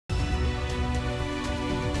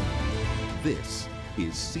This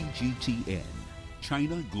is CGTN,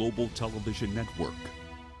 China Global Television Network.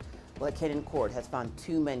 Well, a Kenyan court has found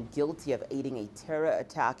 2 men guilty of aiding a terror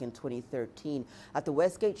attack in 2013 at the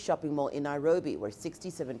Westgate shopping mall in Nairobi, where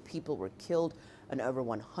 67 people were killed and over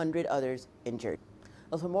 100 others injured.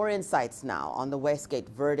 Well, for more insights now on the Westgate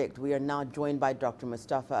verdict, we are now joined by Dr.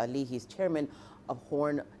 Mustafa Ali. He's chairman of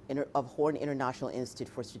Horn International Institute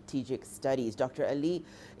for Strategic Studies. Dr. Ali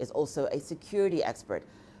is also a security expert.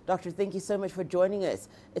 Doctor, thank you so much for joining us.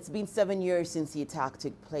 It's been 7 years since the attack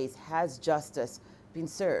took place. Has justice been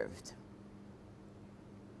served?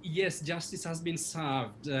 Yes, justice has been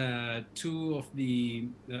served. 2 of the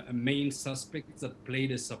main suspects that played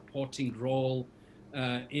a supporting role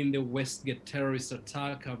in the Westgate terrorist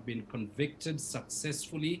attack have been convicted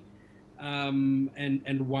successfully, and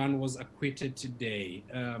 1 was acquitted today.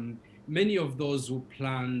 Many of those who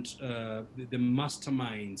planned the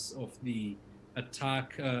masterminds of the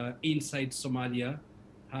attack inside Somalia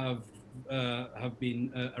have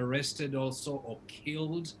been arrested also or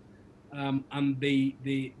killed, and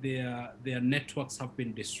their networks have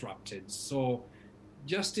been disrupted. So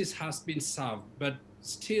justice has been served, but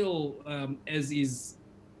still, as is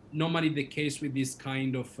normally the case with this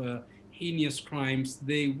kind of heinous crimes,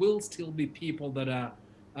 there will still be people that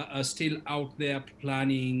are still out there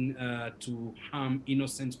planning to harm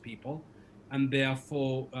innocent people. And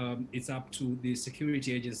therefore, it's up to the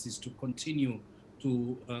security agencies to continue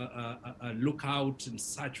to look out and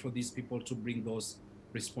search for these people to bring those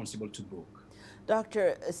responsible to book.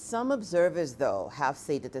 Doctor, some observers, though, have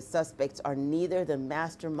said that the suspects are neither the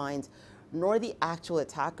masterminds nor the actual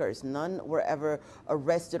attackers. None were ever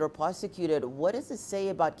arrested or prosecuted. What does this say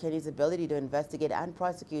about Kenya's ability to investigate and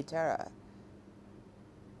prosecute terror?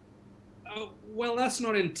 Well, that's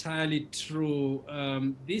not entirely true.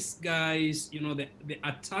 These guys, you know, the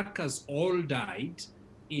attackers all died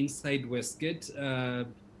inside Westgate,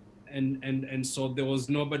 and so there was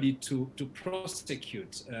nobody to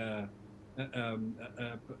prosecute,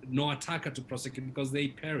 no attacker to prosecute because they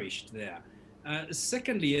perished there.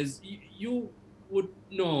 Secondly, as you would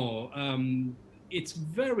know, it's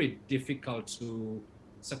very difficult to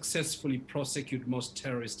successfully prosecute most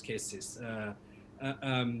terrorist cases.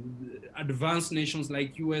 Advanced nations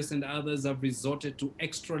like US and others have resorted to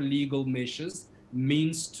extra legal measures,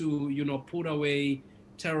 means to, you know, put away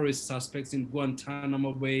terrorist suspects in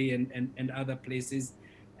Guantanamo Bay and other places.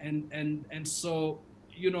 And so,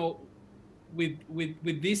 you know,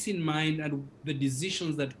 with this in mind and the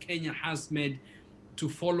decisions that Kenya has made to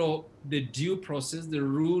follow the due process, the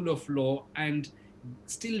rule of law, and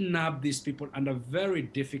still nab these people under very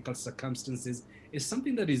difficult circumstances is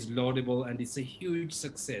something that is laudable, and it's a huge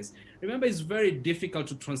success. Remember, it's very difficult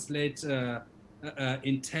to translate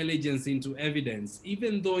intelligence into evidence.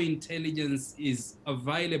 Even though intelligence is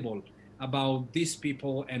available about these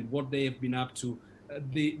people and what they have been up to,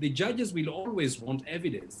 the judges will always want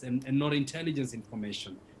evidence and not intelligence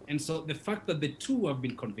information. And so the fact that the 2 have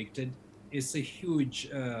been convicted is a huge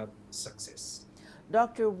success.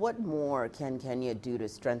 Doctor, what more can Kenya do to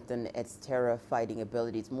strengthen its terror fighting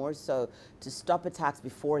abilities, more so to stop attacks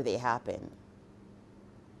before they happen?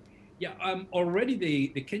 Yeah, already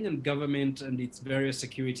the Kenyan government and its various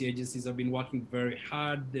security agencies have been working very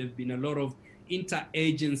hard. There have been a lot of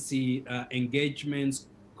interagency engagements,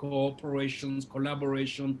 cooperations,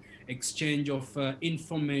 collaboration, exchange of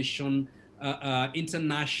information,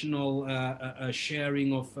 international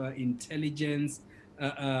sharing of intelligence,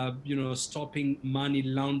 you know, stopping money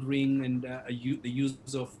laundering and the use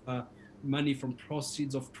of money from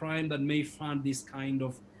proceeds of crime that may fund this kind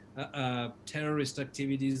of terrorist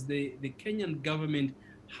activities. The Kenyan government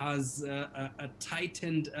has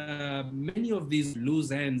tightened many of these loose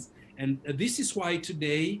ends, and this is why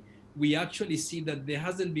today we actually see that there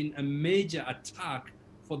hasn't been a major attack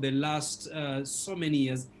for the last so many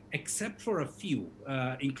years, except for a few,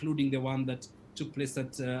 including the one that took place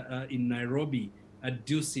in Nairobi, at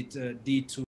Dusit D2.